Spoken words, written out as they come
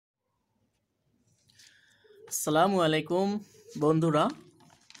আসসালামু আলাইকুম বন্ধুরা,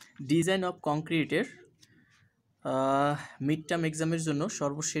 ডিজাইন অফ কংক্রিটের মিড টার্ম এক্সামের জন্য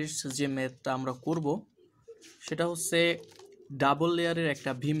সর্বশেষ যে ম্যাথটা আমরা করব সেটা হচ্ছে ডাবল লেয়ারের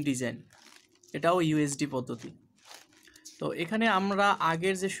একটা ভীম ডিজাইন। এটাও ইউএসডি পদ্ধতি। তো এখানে আমরা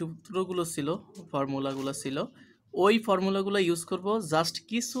আগের যে সূত্রগুলো ছিল, ফর্মুলাগুলো ছিল, ওই ফর্মুলাগুলো ইউজ করব। জাস্ট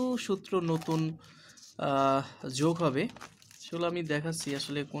কিছু সূত্র নতুন যোগ হবে, সেগুলো আমি দেখাচ্ছি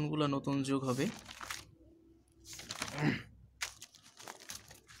আসলে কোনগুলো নতুন যোগ হবে।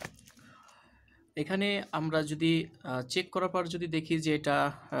 এখানে আমরা যদি চেক করার পর যদি দেখি যে এটা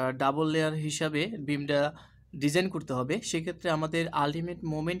ডাবল লেয়ার হিসাবে বিমটা ডিজাইন করতে হবে, সেক্ষেত্রে আমাদের আলটিমেট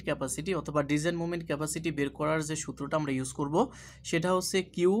মোমেন্ট ক্যাপাসিটি অথবা ডিজাইন মোমেন্ট ক্যাপাসিটি বের করার যে সূত্রটা আমরা ইউজ করব সেটা হচ্ছে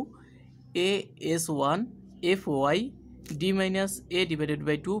Q A S one F Y D minus A divided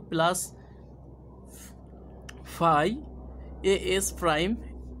by 2 plus phi A S prime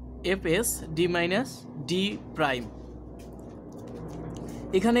F S D minus D prime.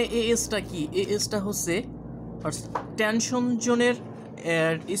 এখানে এএসটা কি? এএসটা হচ্ছে টেনশন জোনের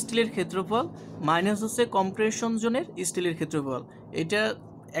স্টিলের ক্ষেত্রফল মাইনাস হচ্ছে কম্প্রেশন জোনের স্টিলের ক্ষেত্রফল। এটা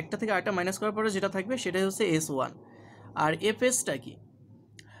একটা থেকে আরেকটা মাইনাস করার পরে যেটা থাকবে সেটাই হচ্ছে S1। আর এফএসটা কি?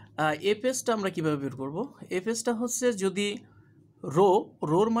 এফএসটা আমরা কীভাবে বের করব? এফএসটা হচ্ছে যদি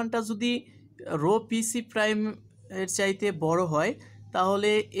রোর মানটা যদি রো পিসি প্রাইম এর চাইতে বড় হয়,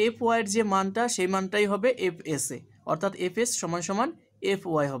 তাহলে এফ ওয়াইয়ের যে মানটা সেই মানটাই হবে এফএসে, অর্থাৎ এফএস সমান সমান এফ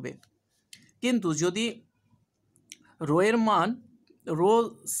ওয়াই হবে। কিন্তু যদি রোয়ের মান রো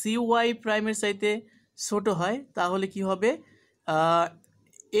সি ওয়াই প্রাইমের চাইতে ছোট হয়, তাহলে কি হবে?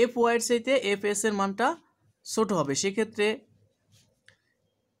 এফ ওয়াইয়ের চাইতে এফ এস এর মানটা ছোট হবে।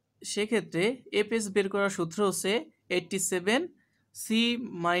 সেক্ষেত্রে এফ এস বের করার সূত্র হচ্ছে 87 C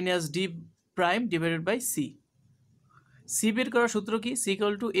minus D prime divided by C. C বের করার সূত্র কি? C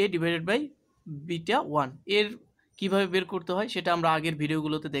equal to A divided by beta 1। এর কিভাবে বের করতে হয় সেটা আমরা আগের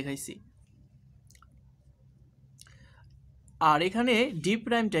ভিডিওগুলোতে দেখাইছি। আর এখানে ডি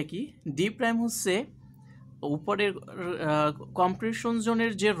প্রাইমটা কি? ডি প্রাইম হচ্ছে উপরের কম্প্রেশন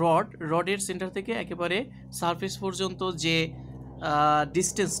জোনের যে রডের সেন্টার থেকে একেবারে সারফেস পর্যন্ত যে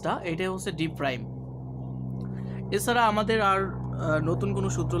ডিস্টেন্সটা, এটাই হচ্ছে ডি প্রাইম। এছাড়া আমাদের আর নতুন কোনো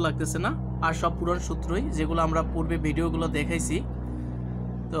সূত্র লাগতেছে না, আর সব পুরান সূত্রই যেগুলো আমরা পূর্বে ভিডিওগুলো দেখাইছি।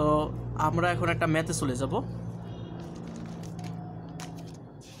 তো আমরা এখন একটা ম্যাথে চলে যাব।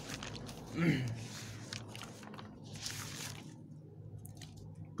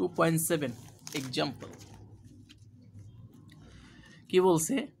 এক্সাম্পল কি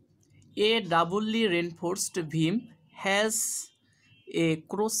বলছে? এ ডাবলি রেনফোর্সড Bhim has a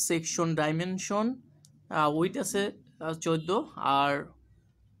cross section dimension with আছে 14 আর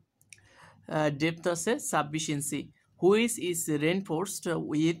ডেপথ আছে 26 ইঞ্চি, হুইচ ইজ রেনফোর্সড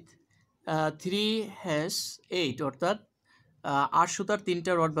উইথ 3-8, অর্থাৎ 8 সুতার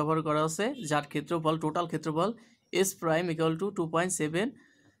 3টা রড ব্যবহার করা আছে, যার ক্ষেত্রফল টোটাল ক্ষেত্রফল S prime equal to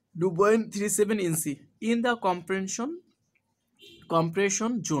 2.37 inch in the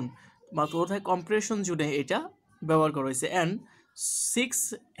compression zone, মাত্র কোথায় কম্প্রেশন জোনে এটা ব্যবহার করা হয়েছে। অ্যান্ড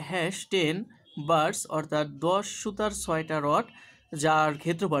 6-10 বার্স, অর্থাৎ 10 সুতার 6টা রড, যার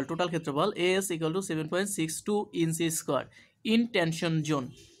ক্ষেত্রফল টোটাল ক্ষেত্রফল S equal to 7.62 inch square in tension zone.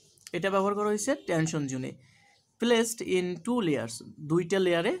 এটা ব্যবহার করা হয়েছে টেনশন জোনে। প্লেসড ইন 2 লেয়ার্স, 2টা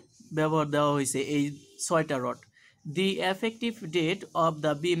লেয়ারে ব্যবহার দেওয়া হয়েছে এই 6টা rod. The effective date of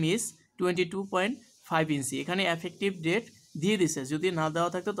the beam is 22.5 ইঞ্চি। এখানে এফেক্টিভ ডেট দিয়ে দিছে, যদি না দেওয়া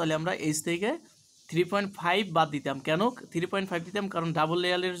থাকতো তাহলে আমরা এইচ থেকে 3.5 বাদ দিতাম। কেন 3.5 দিতাম? কারণ ডাবল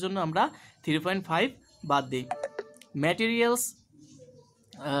লেয়ারের জন্য আমরা 3.5 বাদ দিই। Materials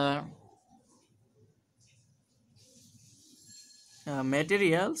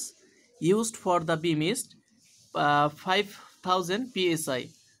used for the beam is 5000 psi,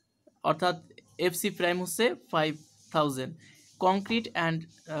 অর্থাৎ এফসি প্রাইম হচ্ছে 5000, কংক্রিট অ্যান্ড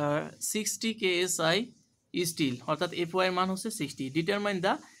 60 KSI স্টিল, অর্থাৎ এফ ওয়াই এর মান হচ্ছে 60। Determine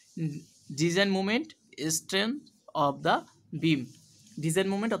the design movement strength of the beam. Design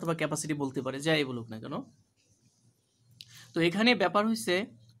movement অথবা ক্যাপাসিটি বলতে পারে, যাই বলুক না কেন। তো এখানে ব্যাপার হচ্ছে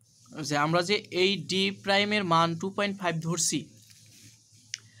যে আমরা যে এই ডি প্রাইমের মান 2.5 ধরছি,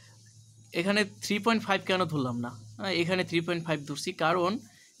 এখানে 3.5 কেন ধরলাম না? এখানে 3.5 ধরছি কারণ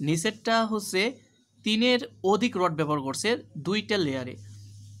নিচেরটা হচ্ছে 3-এর অধিক রড ব্যবহার করছে 2টা লেয়ারে,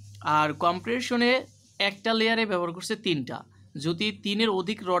 আর কম্প্রেশনে একটা লেয়ারে ব্যবহার করছে 3টা। যদি 3-এর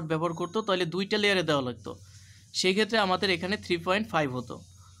অধিক রড ব্যবহার করতো তাহলে 2টা লেয়ারে দেওয়া লাগতো, সেই ক্ষেত্রে আমাদের এখানে 3.5 হতো।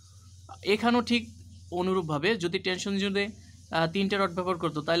 এখানেও ঠিক অনুরূপভাবে যদি টেনশন জোনে 3টা রড ব্যবহার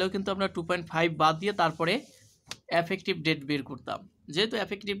করতো তাহলেও কিন্তু আমরা 2.5 বাদ দিয়ে তারপরে এফেক্টিভ ডেট বের করতাম। যেহেতু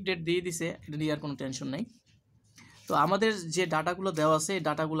এফেক্টিভ ডেট দিয়ে দিছে, এটা নিয়ে আর কোনো টেনশন নাই। তো আমাদের যে ডাটাগুলো দেওয়া আছে এই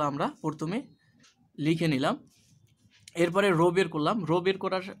ডাটাগুলো আমরা প্রথমে লিখে নিলাম, এরপরে রো বের করলাম। রো বের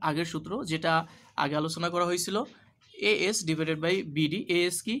করার আগের সূত্র যেটা আগে আলোচনা করা হয়েছিল, as divided by BD.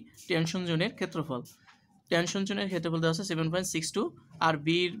 As কি? টেনশন জোনের ক্ষেত্রফল। টেনশন জোনের ক্ষেত্রফল দেওয়া আছে 7.62, আর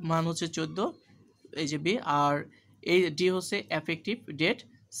বির মান হচ্ছে 14, এই যে বি, আর এই ডি হচ্ছে এফেক্টিভ ডেট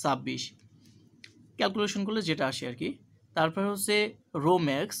 26, ক্যালকুলেশন করলে যেটা আসে আর কি। তারপর হচ্ছে রো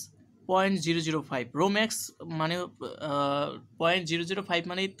ম্যাক্স 0.005। রো ম্যাক্স মানে 0.005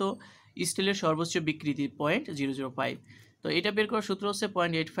 মানেই তো স্টিলের সর্বোচ্চ বিকৃতি 0.005। তো এটা বের করার সূত্র হচ্ছে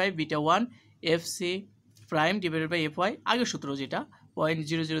 0.85 beta 1 F C prime divided by F Y, আগের সূত্র যেটা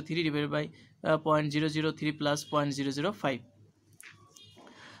 0.003 ডিভাইডেড বাই 0.003 প্লাস 0.005।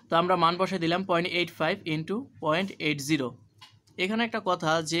 তো আমরা মান বসাই দিলাম 0.85 ইন্টু 0.80। এখানে একটা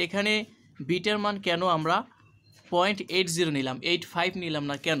কথা যে এখানে বিটার মান কেন আমরা 0.80 নিলাম, 85 নিলাম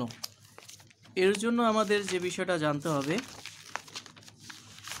না কেন? এর জন্য আমাদের যে বিষয়টা জানতে হবে,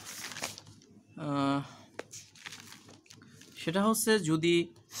 সেটা হচ্ছে যদি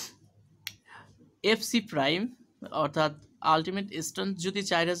এফসি প্রাইম অর্থাৎ আলটিমেট স্ট্রেংথ যদি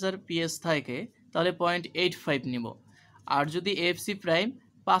 4000 পিএস থাকে তাহলে 0.85 নিব, আর যদি এফসি প্রাইম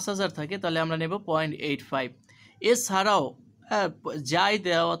 5000 থাকে তাহলে আমরা নেব 0.85। এছাড়াও যাই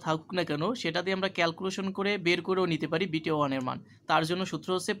দেওয়া থাকুক না কেন সেটা দিয়ে আমরা ক্যালকুলেশন করে বের করেও নিতে পারি বিটা 1 এর মান। তার জন্য সূত্র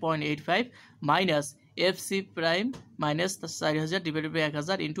হচ্ছে 0.85 minus FC prime minus 4000 divided by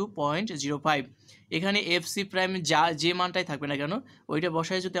 1000 into 0.05। এখানে এফসি প্রাইম যে মানটাই থাকবে না কেন ওইটা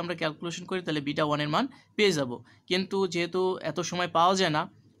বসায় যদি আমরা ক্যালকুলেশন করি তাহলে বিটা 1 এর মান পেয়ে যাব। কিন্তু যেহেতু এত সময় পাওয়া যায় না,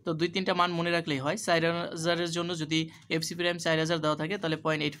 তো 2-3টা মান মনে রাখলেই হয়। 4000 এর জন্য যদি এফসি প্রাইম 4000 দেওয়া থাকে তাহলে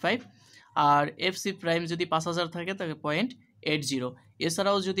 0.85, আর এফসি প্রাইম যদি 5000 থাকে তাহলে 0.80।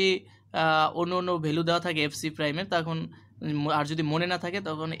 এছাড়াও যদি অন্য অন্য ভ্যালু দেওয়া থাকে এফসি প্রাইমের, তখন আর যদি মনে না থাকে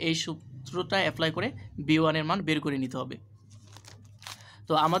তখন এই সূত্রটা অ্যাপ্লাই করে বি 1 এর মান বের করে নিতে হবে।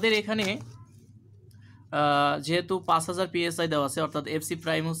 তো আমাদের এখানে যেহেতু 5000 পিএসআই দেওয়া আছে অর্থাৎ এফসি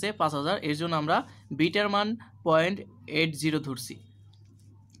প্রাইম হচ্ছে 5000, এর জন্য আমরা বিটার মান 0.80 ধরছি,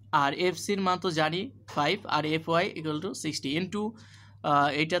 আর এফসির মান তো জানি 5, আর F Y equal to 60 into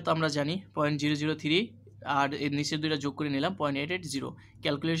এইটা তো আমরা জানি 0.003, আর এর নিচের দুইটা যোগ করে নিলাম 0.880।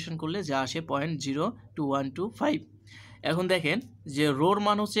 ক্যালকুলেশন করলে যা আসে 0.02125। এখন দেখেন যে রোর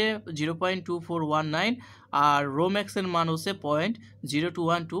মান হচ্ছে 0.2419 আর রো ম্যাক্সের মান হচ্ছে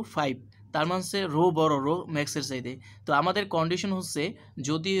 0.02125। তার মানে হচ্ছে রো বড় রো ম্যাক্সের চাইতে। তো আমাদের কন্ডিশন হচ্ছে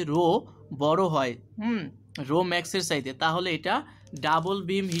যদি রো বড় হয় রো ম্যাক্সের চাইতে, তাহলে এটা ডাবল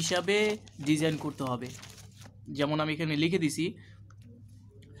বিম হিসাবে ডিজাইন করতে হবে। যেমন আমি এখানে লিখে দিছি,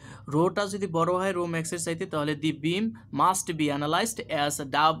 রোটা যদি বড় হয় রো ম্যাক্সের চাইতে তাহলে দি বিম must be analysed as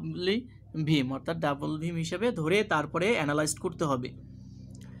ডাবলি Bhim, অর্থাৎ ডাবল ভীম হিসেবে ধরে তারপরে অ্যানালাইজ করতে হবে।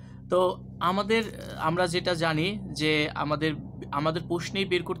 তো আমরা যেটা জানি যে আমাদের প্রশ্নেই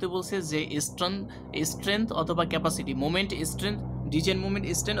বের করতে বলছে যে স্ট্রেংথ অথবা capacity, moment strength, design moment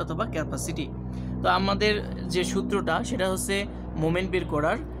strength অথবা ক্যাপাসিটি। তো আমাদের যে সূত্রটা সেটা হচ্ছে মোমেন্ট বের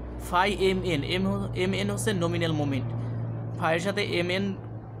করার ফাই এম এন হচ্ছে নমিনাল মোমেন্ট। ফাইয়ের সাথে এম এন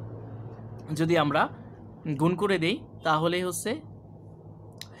যদি আমরা গুণ করে দেই তাহলে হচ্ছে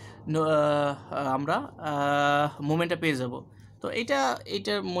আমরা মোমেন্টটা পেয়ে যাব। তো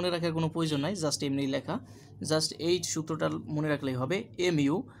এইটা মনে রাখার কোনো প্রয়োজন নাই, জাস্ট এমনি লেখা, জাস্ট এই সূত্রটা মনে রাখলেই হবে।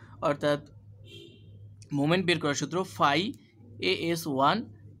 এমইউ অর্থাৎ মোমেন্ট বের করার সূত্র phi A S 1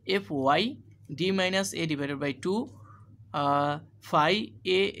 F Y D minus A divided by 2 phi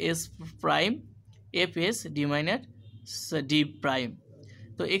A S prime F S D minus D prime.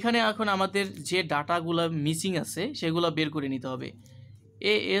 তো এখানে এখন আমাদের যে ডাটাগুলো মিসিং আছে সেগুলো বের করে নিতে হবে।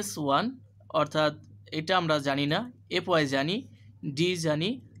 AS1 অর্থাৎ এটা আমরা জানি না, এফ ওয়াই জানি, ডি জানি,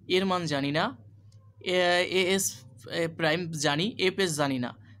 এর মান জানি না, AS প্রাইম জানি, এফএস জানি না।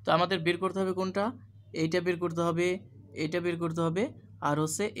 তো আমাদের বের করতে হবে কোনটা? এইটা বের করতে হবে, এইটা বের করতে হবে, আর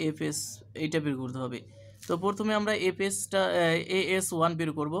হচ্ছে এফএস এইটা বের করতে হবে। তো প্রথমে আমরা AS1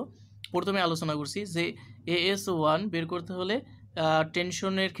 বের করব। প্রথমে আলোচনা করছি যে AS1 বের করতে হলে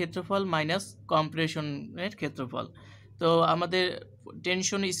টেনশনের ক্ষেত্রফল মাইনাস কম্প্রেশনের ক্ষেত্রফল। তো আমাদের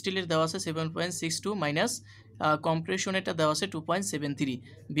টেনশন স্টিলের দেওয়া আছে 7.62 মাইনাস কম্প্রেশনেরটা দেওয়া আছে 2.73,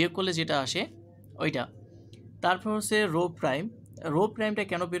 বিয়োগ করলে যেটা আসে ওইটা। তারপর হচ্ছে রো প্রাইমটা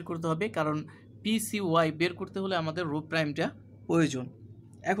কেন বের করতে হবে? কারণ PCY বের করতে হলে আমাদের রো প্রাইমটা প্রয়োজন।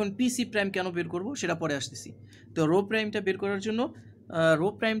 এখন পিসি প্রাইম কেন বের করব সেটা পরে আসতেছি। তো রো প্রাইমটা বের করার জন্য রো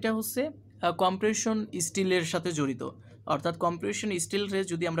প্রাইমটা হচ্ছে কম্প্রেশন স্টিলের সাথে জড়িত, অর্থাৎ কম্প্রেশন স্টিলরে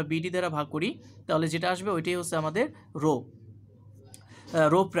যদি আমরা বিডি দ্বারা ভাগ করি তাহলে যেটা আসবে ওইটাই হচ্ছে আমাদের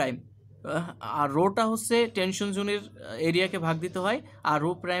রো প্রাইম। আর রোটা হচ্ছে টেনশন জোনের এরিয়াকে ভাগ দিতে হয়, আর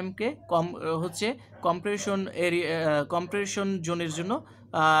রো প্রাইমকে হচ্ছে কম্প্রেশন এরিয়া কম্প্রেশন জোনের জন্য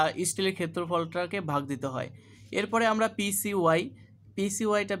স্টিলের ক্ষেত্রফলটাকে ভাগ দিতে হয়। এরপরে আমরা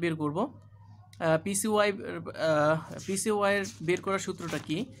পিসিওয়াইটা বের করব। পিসিওয়াইয়ের বের করার সূত্রটা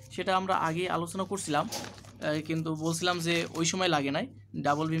কি সেটা আমরা আগে আলোচনা করছিলাম, কিন্তু বলছিলাম যে ওই সময় লাগে নাই,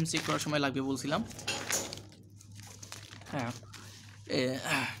 ডাবল বিম চেক করার সময় লাগবে বলছিলাম। হ্যাঁ,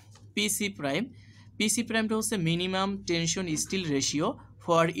 পিসি প্রাইমটা হচ্ছে minimum tension still ratio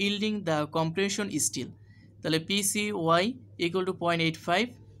for yielding the compression still. তাহলে পিসি ওয়াই ইকুয়াল টু 0.85,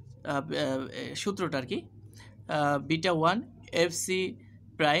 সূত্রটা আর কি, beta 1 F C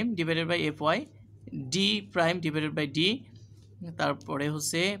prime divided by F Y D prime divided by D, তারপরে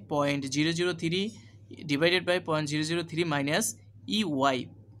হচ্ছে 0.003 ডিভাইডেড বাই 0.003 মাইনাস ইওয়াই,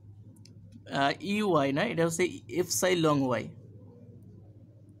 ইওয়াই না, এটা হচ্ছে এফ সাই long Y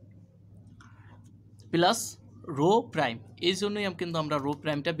plus rho prime. এই জন্যই কিন্তু আমরা রো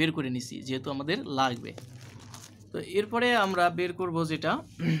প্রাইমটা বের করে নিছি, যেহেতু আমাদের লাগবে। তো এরপরে আমরা বের করব যেটা,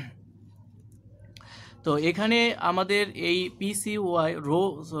 তো এখানে আমাদের এই পিসি ওয়াই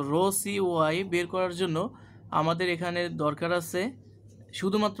রো সি ওয়াই বের করার জন্য আমাদের এখানে দরকার আছে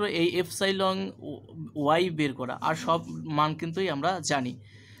শুধুমাত্র এই এফ সাইলং ওয়াই বের করা, আর সব মান কিন্তুই আমরা জানি।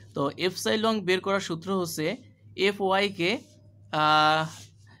 তো এফ সাইলং বের করার সূত্র হচ্ছে F ওয়াইকে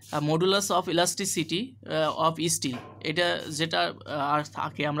modulus of elasticity of steel, এটা যেটা আর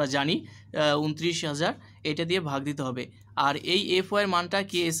থাকে আমরা জানি 29,000, এটা দিয়ে ভাগ দিতে হবে। আর এই এফ ওয়াইয়ের মানটা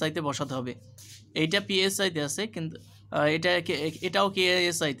কেএসআইতে বসাতে হবে। এইটা পিএসআইতে আছে, কিন্তু এটাও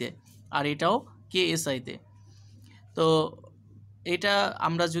কেএসআইতে, আর এটাও কেএসআইতে। তো এটা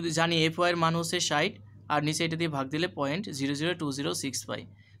আমরা যদি জানি এফ ওয়াইয়ের মান হচ্ছে 60, আর নিচে এটা দিয়ে ভাগ দিলে 0.002065 পাই।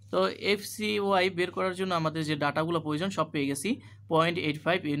 তো এফ সি ওয়াই বের করার জন্য আমাদের যে ডাটাগুলো প্রয়োজন সব পেয়ে গেছি।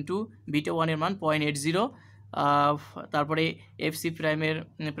 0.85 ইন্টু বিটা 1-এর মান 0.80, তারপরে এফ সি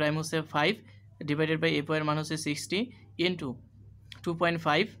প্রাইম হচ্ছে 5 ডিভাইডেড বাই এফ ওয়াইয়ের মান হচ্ছে 60 ইন্টু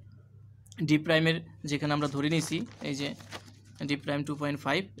 2.5 ডি প্রাইমের, যেখানে আমরা ধরে নিয়েছি এই যে ডি প্রাইম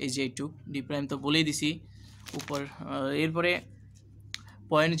 2.5, এই যে এইটুক ডি প্রাইম তো বলেই দিছি উপর। এরপরে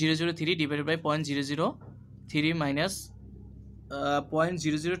 0.003 ডিভাইডেড বাই 0.003 মাইনাস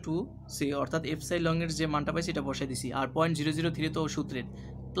 0.002 অর্থাৎ এফ সাই লংয়ের যে মানটা পাই সেটা বসাই দিছি, আর 0.003 তো সূত্রের,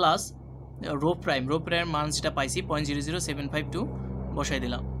 প্লাস রো প্রাইম মান যেটা পাইছি 0.00752 বসাই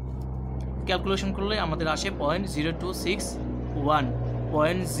দিলাম। ক্যালকুলেশন করলে আমাদের আসে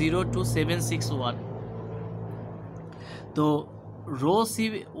 0.0261। তো রো সি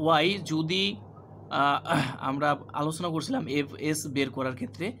ওয়াই যদি আমরা আলোচনা করছিলাম এফ এস বের করার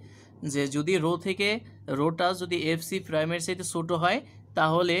ক্ষেত্রে, যে যদি রোটা যদি এফ সি প্রাইমের চাইতে ছোটো হয়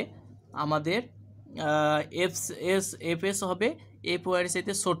তাহলে আমাদের এফ এস হবে এফ ওয়াইয়ের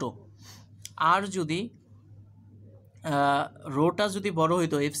চাইতে ছোটো, আর যদি রোটা যদি বড়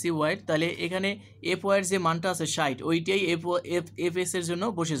হইতো এফ সি ওয়াইড, তাহলে এখানে এফ ওয়াইয়ের যে মানটা আছে 60, ওইটাই এফ এস এর জন্য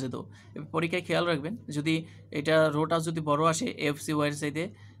বসে যেত। পরীক্ষায় খেয়াল রাখবেন, যদি এটা রোটা যদি বড় আসে এফ সি ওয়াইয়ের চাইতে,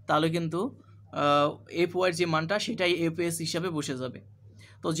 তাহলে কিন্তু এফ ওয়াইয়ের যে মানটা সেটাই এফ এস হিসাবে বসে যাবে।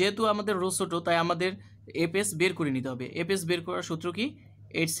 তো যেহেতু আমাদের রো ছোটো, তাই আমাদের এফ এস বের করে নিতে হবে। এফ এস বের করার সূত্র কি,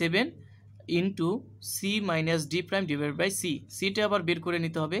 87 into C minus D prime divide by সিটা আবার বের করে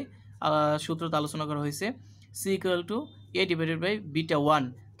নিতে হবে, সূত্রটা আলোচনা করা হয়েছে। C equal to A divided by beta 1,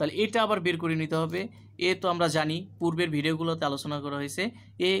 তাহলে এটা আবার বের করে নিতে হবে। এ তো আমরা জানি, পূর্বের ভিডিওগুলোতে আলোচনা করা হয়েছে।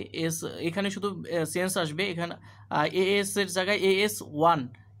 এ এস এখানে শুধু চেঞ্জ আসবে, এখানে এ এস এর জায়গায় A S 1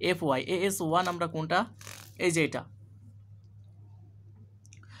 F Y, A S 1 আমরা কোনটা, এই যে এটা।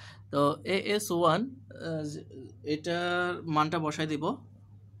 তো এ এস 1 এটার মানটা বসাই দেব,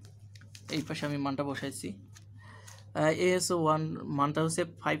 এই পাশে আমি মানটা বসাইছি। এ এস 1 মানটা হচ্ছে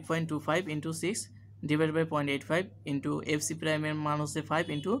 5.25 into 6 divide by 0.85 into F C প্রাইমের মান হচ্ছে 5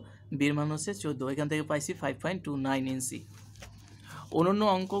 ইন্টু বির মান হচ্ছে 14, এখান থেকে পাইছি 5.29 ইঞ্চি। অন্যান্য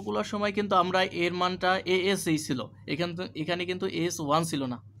অঙ্কগুলোর সময় কিন্তু আমরা এর মানটা এ এস এই ছিল, এখানে কিন্তু এস 1 ছিল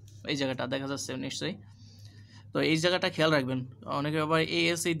না, এই জায়গাটা দেখা যাচ্ছে নিশ্চয়ই। তো এই জায়গাটা খেয়াল রাখবেন, অনেকে আবার এ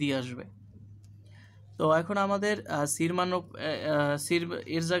এস এই দিয়ে আসবে। তো এখন আমাদের সির মান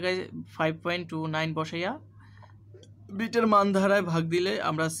এর জায়গায় 5.29 বসাইয়া বিটের মান ধারায় ভাগ দিলে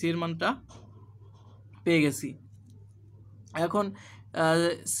আমরা সির মানটা পেয়ে গেছি। এখন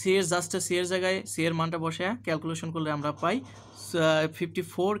সি এর জায়গায় সি এর মানটা বসাইয়া ক্যালকুলেশন করলে আমরা পাই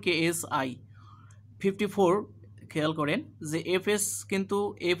 54 KSI। 54, খেয়াল করেন যে এফ এস কিন্তু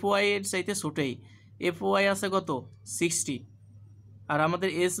এফ ওয়াই এর চাইতে ছোটোই, এফ ওয়াই আছে কত 60, আর আমাদের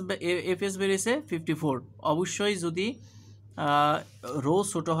এফ এস বেরিয়েছে 54। অবশ্যই যদি রো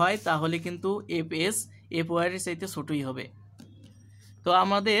ছোটো হয় তাহলে কিন্তু এফ এস এফ ওয়াইয়ের চাইতে ছোটোই হবে। তো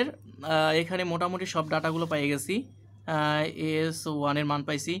আমাদের এখানে মোটামুটি সব ডাটাগুলো পেয়ে গেছি। AS1 এর মান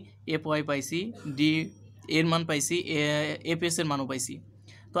পাইছি, FY পাইছি, ডি এর মান পাইছি, FS এর মানও পাইছি।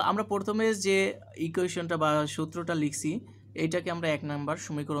 তো আমরা প্রথমে যে ইকুয়েশনটা বা সূত্রটা লিখছি এইটাকে আমরা 1 নাম্বার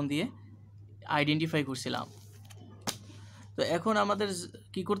সমীকরণ দিয়ে আইডেন্টিফাই করছিলাম। তো এখন আমাদের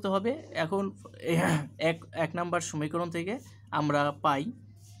কি করতে হবে, এখন এক নাম্বার সমীকরণ থেকে আমরা পাই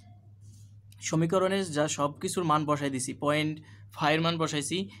সমীকরণের যা সব কিছুর মান বসাই দিছি, 0.5 এর মান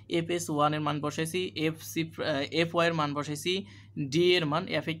বসাইছি, FS1 এর মান বসাইছি, FY এর মান বসাইছি, ডি এর মান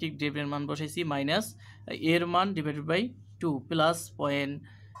এফেক্টিভ ডেভ এর মান বসাইছি, মাইনাস এর মান ডিভাইডেড বাই 2 প্লাস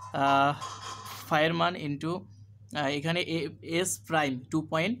 0.5 এর মান ইন্টু এখানে এস প্রাইম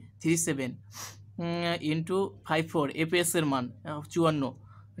 2.37 ইন্টু 54 FS এর মান 54,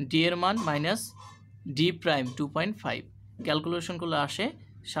 ডি এর মান মাইনাস ডি প্রাইম 2.5, ক্যালকুলেশন করলে আসে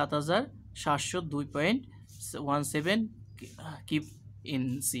 7702.17 কিপ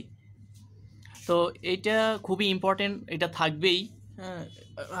ইঞ্চি। তো এইটা খুবই ইম্পর্টেন্ট, এটা থাকবেই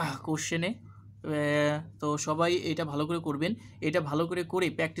কোশ্চেনে। তো সবাই এটা ভালো করে করবেন, এটা ভালো করে করে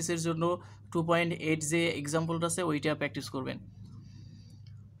প্র্যাকটিসের জন্য 2.8 যে এক্সাম্পলটা আছে ওইটা প্র্যাকটিস করবেন।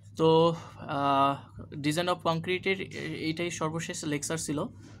 তো ডিজাইন অফ কংক্রিটের এইটাই সর্বশেষ লেকচার ছিল।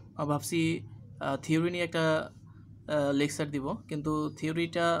 ভাবছি থিওরি নিয়ে একটা লেকচার দিব, কিন্তু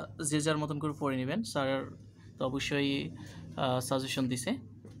থিওরিটা যে যার মতন করে পড়ে নেবেন, স্যার তো অবশ্যই সাজেশন দিছে।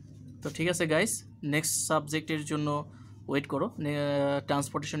 তো ঠিক আছে গাইস, নেক্সট সাবজেক্টের জন্য ওয়েট করো।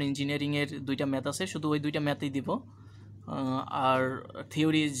 ট্রান্সপোর্টেশন ইঞ্জিনিয়ারিংয়ের 2টা ম্যাথ আছে, শুধু ওই 2টা ম্যাথই দিব, আর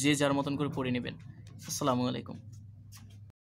থিওরি যে যার মতন করে পড়ে নেবেন। আসসালামু আলাইকুম।